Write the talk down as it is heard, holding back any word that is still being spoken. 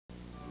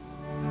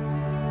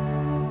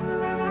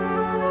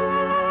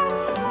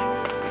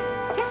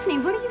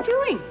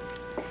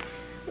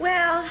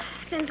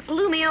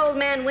Funny old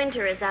man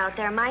Winter is out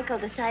there. Michael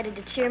decided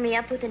to cheer me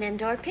up with an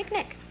indoor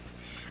picnic.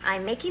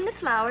 I'm making the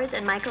flowers,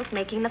 and Michael's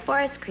making the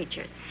forest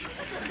creatures.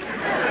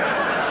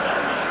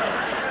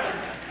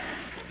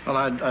 Well,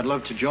 I'd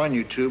love to join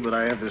you two, but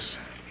I have this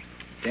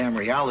damn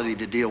reality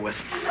to deal with.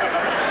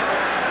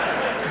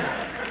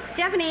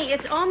 Stephanie,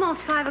 it's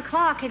almost 5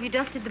 o'clock. Have you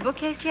dusted the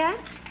bookcase yet?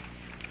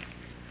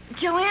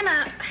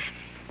 Joanna,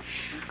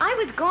 I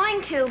was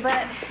going to,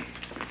 but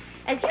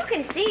as you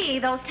can see,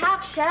 those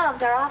top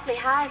shelves are awfully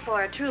high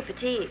for a true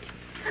petite.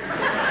 And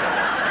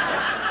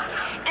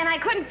I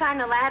couldn't find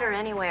the ladder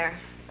anywhere.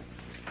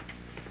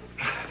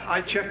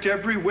 I checked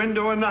every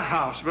window in the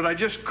house, but I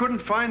just couldn't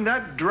find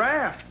that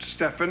draft,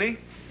 Stephanie.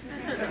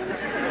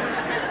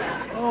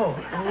 Oh,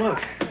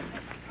 look.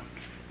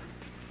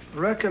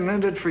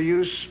 Recommended for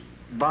use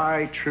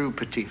by true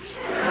petites.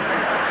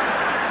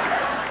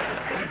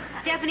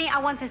 Stephanie, I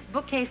want this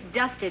bookcase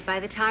dusted by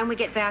the time we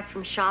get back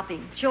from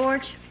shopping.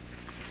 George?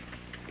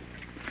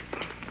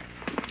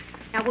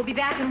 Now, we'll be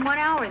back in 1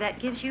 hour. That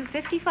gives you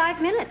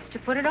 55 minutes to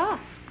put it off.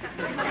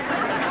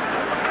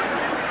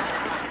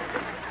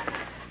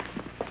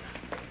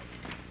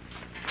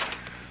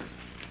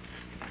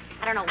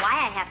 I don't know why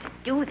I have to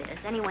do this.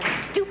 Anyone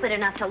stupid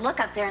enough to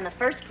look up there in the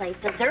first place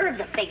deserves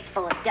a face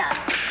full of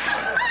dust.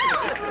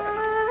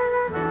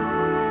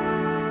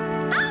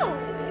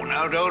 Oh,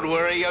 now don't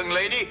worry, young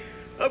lady.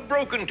 A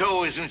broken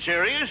toe isn't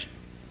serious.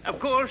 Of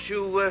course,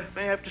 you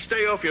may have to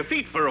stay off your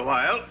feet for a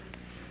while.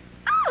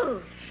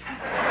 Oh!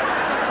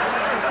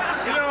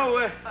 You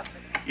know,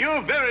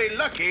 you're very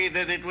lucky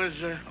that it was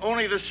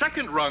only the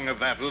second rung of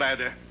that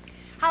ladder.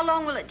 How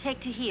long will it take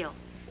to heal?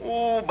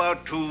 Oh,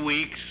 about 2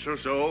 weeks or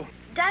so.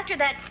 Doctor,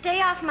 that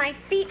stay off my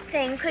feet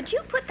thing, could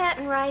you put that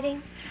in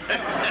writing?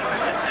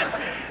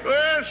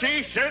 Well,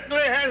 she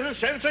certainly has a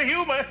sense of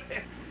humor.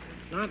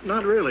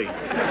 Not really.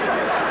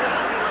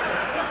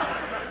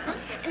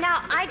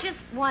 Now, I just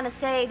want to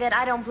say that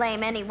I don't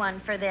blame anyone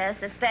for this,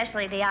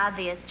 especially the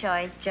obvious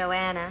choice,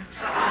 Joanna.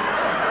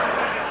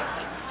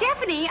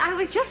 Stephanie, I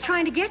was just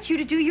trying to get you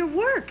to do your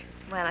work.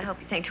 Well, I hope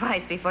you think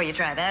twice before you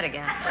try that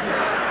again.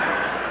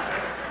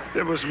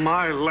 It was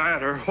my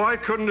ladder. Why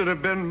couldn't it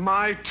have been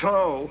my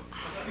toe?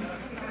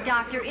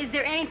 Doctor, is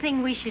there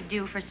anything we should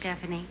do for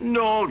Stephanie?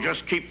 No,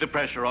 just keep the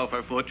pressure off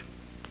her foot.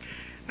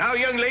 Now,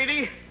 young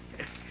lady,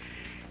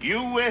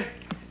 you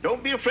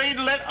don't be afraid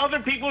to let other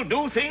people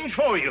do things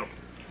for you.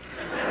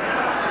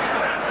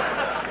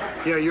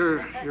 Yeah,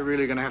 you're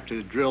really going to have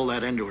to drill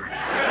that into her.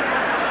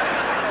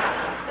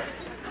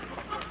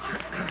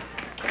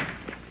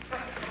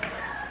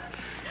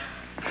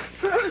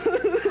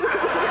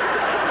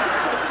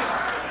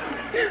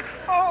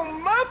 Oh,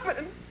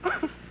 Muffin!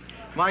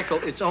 Michael,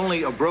 it's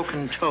only a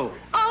broken toe.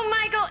 Oh,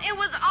 Michael, it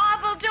was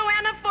awful.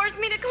 Joanna forced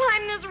me to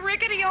climb this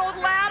rickety old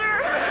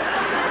ladder.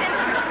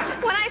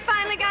 And when I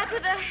finally got to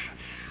the...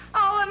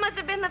 Oh, it must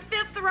have been the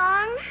 5th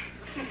rung.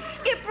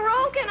 It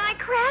broke and I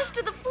crashed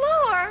to the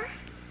floor.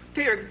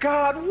 Dear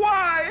God,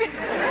 why?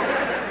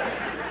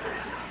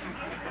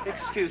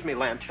 Excuse me,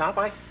 Lamb Chop.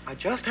 I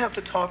just have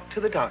to talk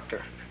to the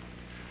doctor.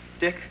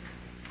 Dick?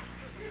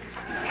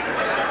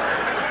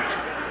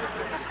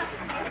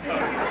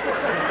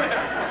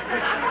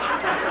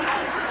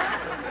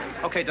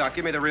 Okay, Doc,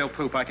 give me the real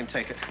poop. I can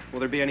take it. Will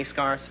there be any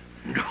scars?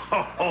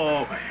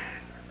 No.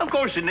 Of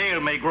course, the nail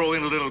may grow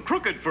in a little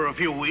crooked for a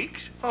few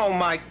weeks. Oh,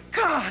 my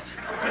God!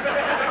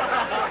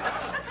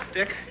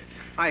 Dick,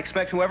 I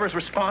expect whoever's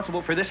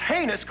responsible for this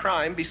heinous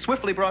crime be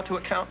swiftly brought to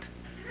account.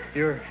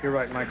 You're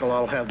right, Michael.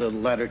 I'll have the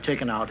ladder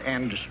taken out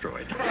and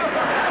destroyed.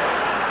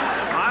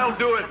 I'll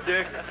do it,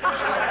 Dick.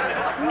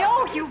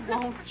 No, you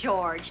won't,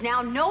 George.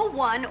 Now, no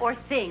one or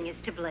thing is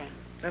to blame.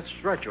 That's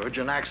right, George.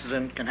 An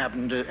accident can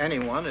happen to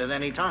anyone at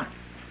any time.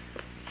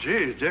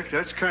 Gee, Dick,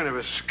 that's kind of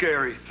a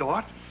scary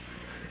thought.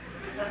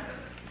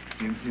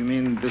 You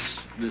mean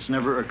this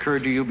never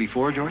occurred to you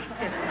before, George?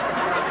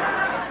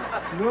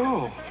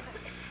 No.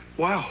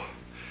 Wow.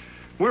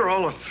 We're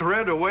all a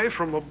thread away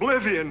from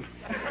oblivion.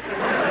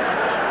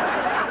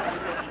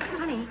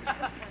 Honey,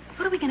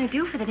 what are we going to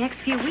do for the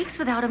next few weeks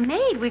without a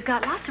maid? We've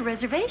got lots of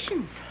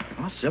reservations.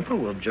 Well, simple.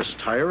 We'll just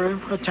hire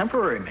a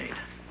temporary maid.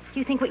 Do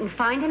you think we can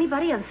find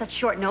anybody on such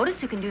short notice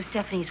who can do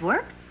Stephanie's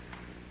work?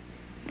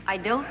 I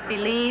don't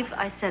believe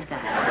I said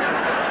that.